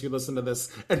brothers who listen to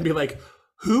this and be like,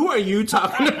 who are you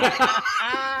talking about?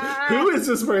 Who is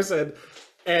this person?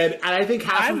 And I think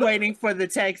I'm waiting for the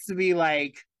text to be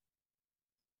like,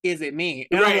 is it me?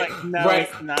 And I'm like, no,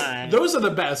 it's not. Those are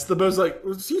the best. The most like,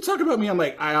 was you talking about me? I'm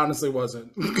like, I honestly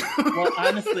wasn't. Well,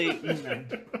 honestly,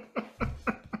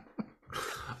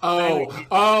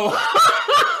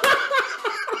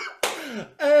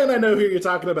 And I know who you're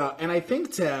talking about. And I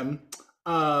think, Tim,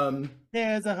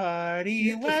 there's a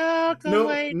hearty welcome.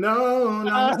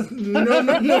 No.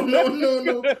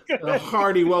 A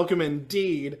hearty welcome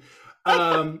indeed.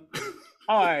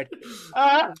 Hard.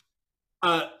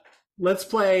 Let's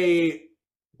play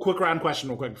quick round question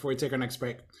real quick before we take our next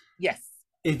break. Yes.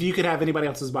 If you could have anybody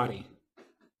else's body.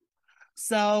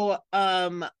 So,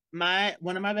 one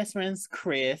of my best friends,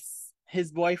 Chris,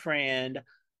 his boyfriend,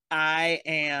 I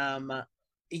am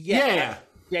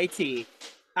JT.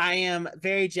 I am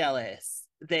very jealous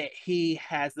that he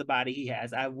has the body he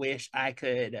has. I wish I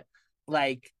could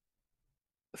like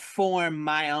form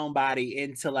my own body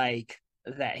into like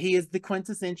that. He is the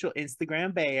quintessential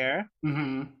Instagram bear.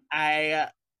 Mm-hmm. And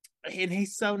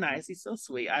he's so nice. He's so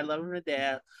sweet. I love him to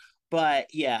death.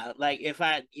 But yeah, like if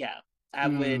I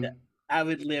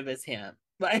would live as him.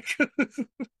 Like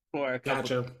for a couple.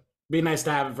 Gotcha. Be nice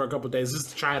to have it for a couple of days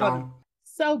just to try it on.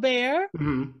 So Bear.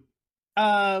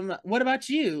 Mm-hmm. What about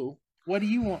you? What do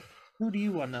you want? Who do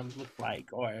you want to look like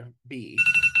or be?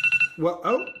 Well,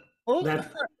 oh, Oh,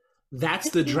 that that's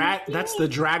the drag. That's the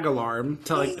drag alarm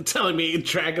telling me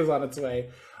drag is on its way.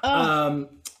 oh, Um, may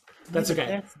that's the okay.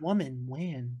 best woman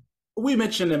win. We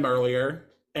mentioned him earlier,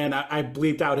 and I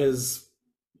bleeped out his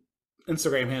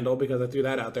Instagram handle because I threw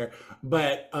that out there.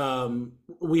 But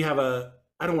we have I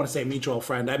don't want to say mutual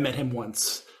friend. I met him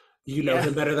once. You know Yeah.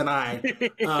 him better than I.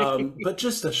 But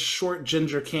just a short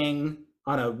ginger king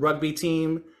on a rugby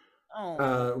team.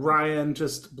 Oh, Ryan,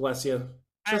 just bless you.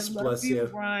 I Just love bless you, you.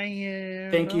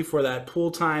 Thank Ryan. you for that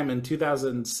pool time in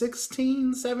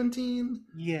 2016, 17,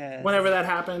 Yes. whenever that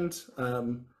happened.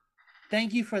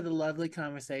 Thank you for the lovely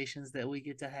conversations that we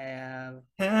get to have.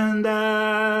 And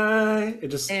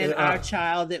And our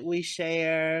child that we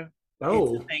share. It's a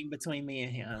oh. thing between me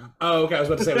and him. Oh, okay. I was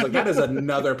about to say, I was like, that is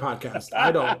another podcast.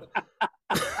 I don't.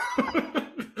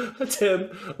 Tim,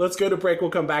 let's go to break. We'll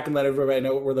come back and let everybody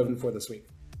know what we're living for this week.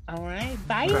 All right.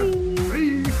 Bye.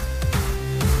 Okay. Bye.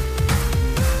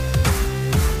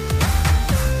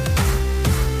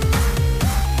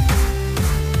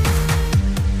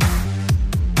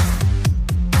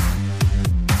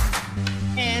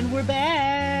 And we're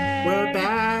back. We're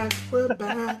back. We're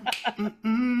back.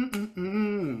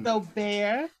 Mm-mm-mm-mm. So,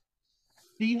 Bear,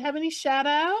 do you have any shout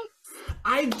outs?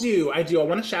 I do. I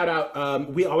want to shout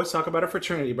out. We always talk about our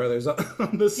fraternity brothers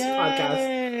on this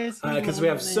podcast because we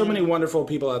have so many wonderful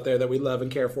people out there that we love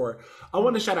and care for. I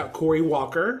want to shout out Corey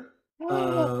Walker.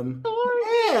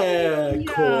 Corey.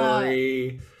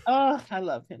 Corey. Oh, I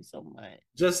love him so much.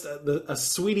 Just a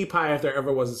sweetie pie if there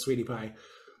ever was a sweetie pie.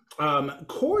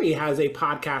 Corey has a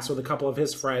podcast with a couple of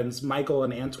his friends, Michael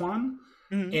and Antoine,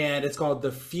 and it's called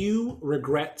the Few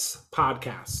Regrets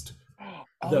Podcast.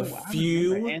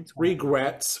 Few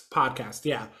Regrets Podcast.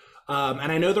 Yeah.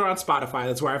 And I know they're on Spotify.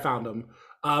 That's where I found them.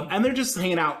 And they're just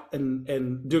hanging out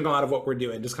and doing a lot of what we're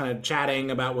doing, just kind of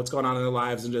chatting about what's going on in their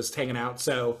lives and just hanging out.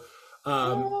 So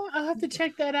I'll have to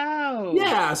check that out.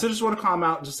 Yeah. So just want to call him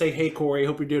out and just say, hey, Corey,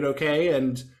 hope you're doing okay.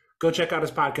 And go check out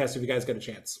his podcast if you guys get a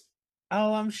chance.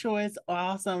 Oh, I'm sure it's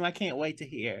awesome. I can't wait to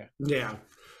hear. Yeah.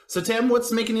 So, Tim,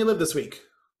 what's making you live this week?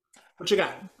 What you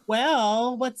got?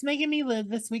 Well, what's making me live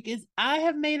this week is I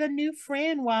have made a new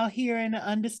friend while here in an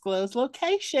undisclosed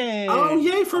location. Oh,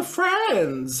 yay for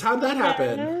friends. How'd that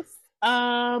happen?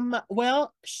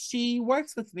 Well, she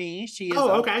works with me. She is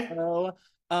okay. Also,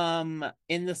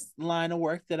 in this line of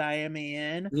work that I am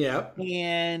in. Yep.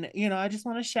 And I just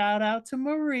want to shout out to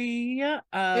Marie.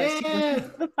 She listens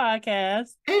to the podcast.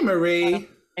 Hey, Marie.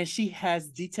 And she has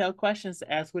detailed questions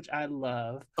to ask, which I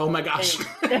love. Oh my gosh.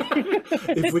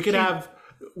 If we could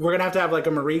we're gonna have to have like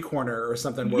a Marie corner or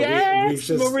something where we just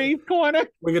Marie's corner.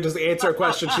 We could just answer a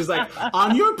question. She's like,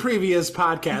 on your previous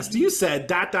podcast, you said ...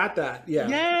 Yeah.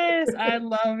 Yes, I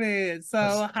love it.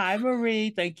 So hi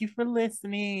Marie. Thank you for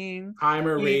listening. Hi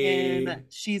Marie. And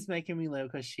she's making me live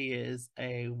because she is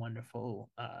a wonderful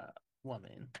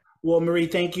woman. Well, Marie,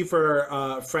 thank you for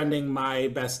friending my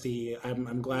bestie.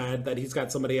 I'm glad that he's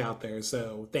got somebody out there.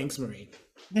 So thanks, Marie.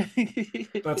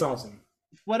 That's awesome.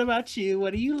 What about you?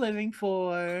 What are you living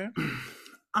for?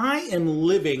 I am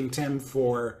living, Tim,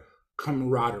 for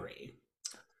camaraderie.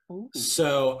 Ooh.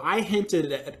 So I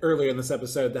hinted at earlier in this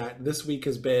episode that this week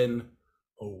has been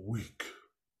a week.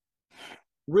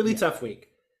 Really tough week.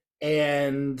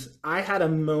 And I had a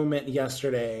moment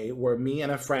yesterday where me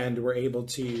and a friend were able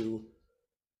to,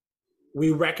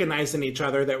 we recognized in each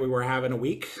other that we were having a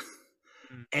week,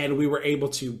 and we were able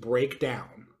to break down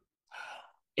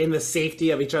in the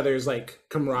safety of each other's like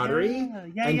camaraderie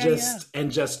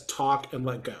and just talk and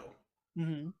let go.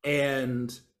 Mm-hmm.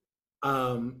 And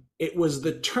it was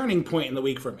the turning point in the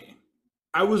week for me.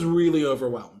 I was really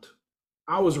overwhelmed.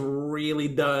 I was really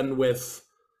done with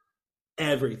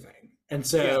everything. And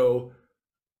so,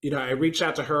 I reached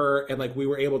out to her and like we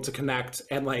were able to connect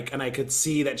and I could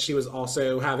see that she was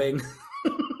also having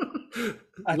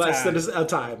less than a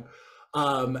time.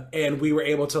 And we were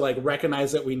able to like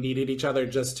recognize that we needed each other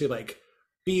just to like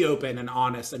be open and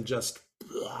honest and just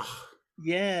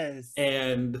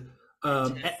and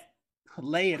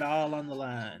lay it all on the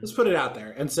line. Let's put it out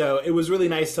there. And so it was really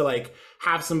nice to like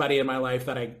have somebody in my life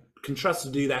that I can trust to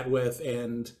do that with.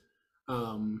 And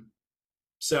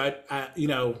so I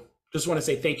just want to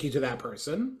say thank you to that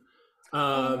person.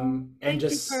 Thank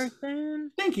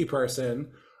you,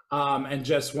 person. And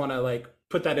just want to like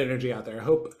put that energy out there. I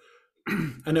hope,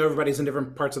 I know everybody's in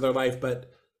different parts of their life,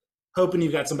 but hoping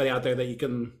you've got somebody out there that you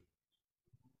can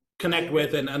connect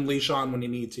with and unleash on when you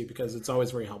need to, because it's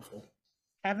always very helpful.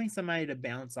 Having somebody to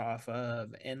bounce off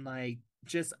of and like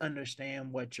just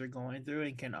understand what you're going through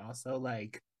and can also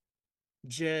like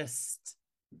just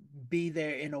be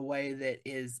there in a way that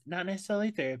is not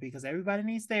necessarily therapy, because everybody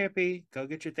needs therapy. Go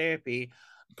get your therapy.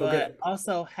 Go get But it.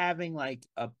 also having like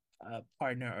a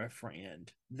partner or a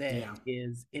friend that Yeah.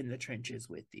 is in the trenches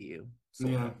with you. So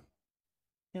Yeah.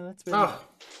 yeah, that's really Oh,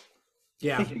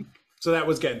 yeah. So that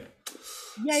was good.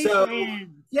 Yay, So, friends.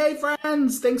 yay,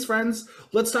 friends. Thanks, friends.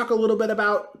 Let's talk a little bit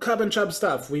about Cub and Chub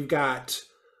stuff. We've got,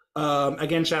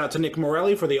 again, shout out to Nick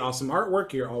Morelli for the awesome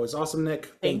artwork. You're always awesome,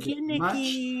 Nick. Thank you, very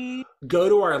Nikki. much. Go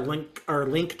to our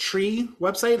Linktree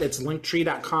website. It's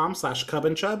linktree.com/Cub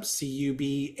and Chub,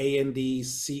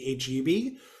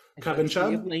 CUBANDCHUB, Cub and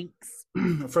Chub. Links.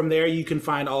 From there, you can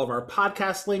find all of our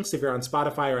podcast links. If you're on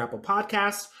Spotify or Apple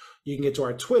Podcasts, you can get to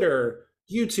our Twitter,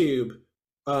 YouTube,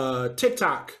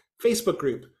 TikTok, Facebook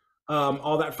group,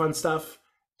 all that fun stuff.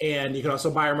 And you can also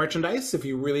buy our merchandise if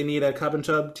you really need a Cub and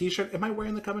Chub t-shirt. Am I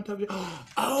wearing the Cub and Chub?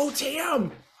 Oh,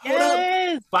 Tam!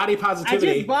 Yes! Body positivity.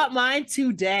 I just bought mine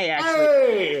today,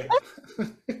 actually. Hey!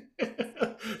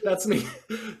 That's me.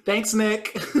 Thanks,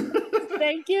 Nick.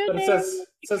 Thank you, But Nick. it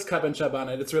says Cub and Chub on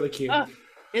it. It's really cute. Oh,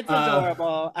 it's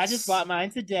adorable. I just bought mine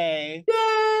today.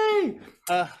 Yay!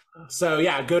 So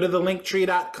yeah, go to the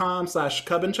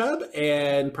linktree.com/Cub and Chub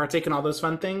and partake in all those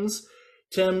fun things.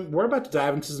 Tim, we're about to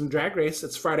dive into some Drag Race.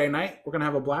 It's Friday night. We're gonna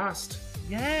have a blast.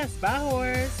 Yes, bye,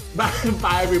 horse.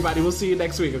 Bye, everybody. We'll see you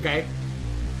next week. Okay.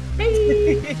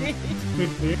 Bye.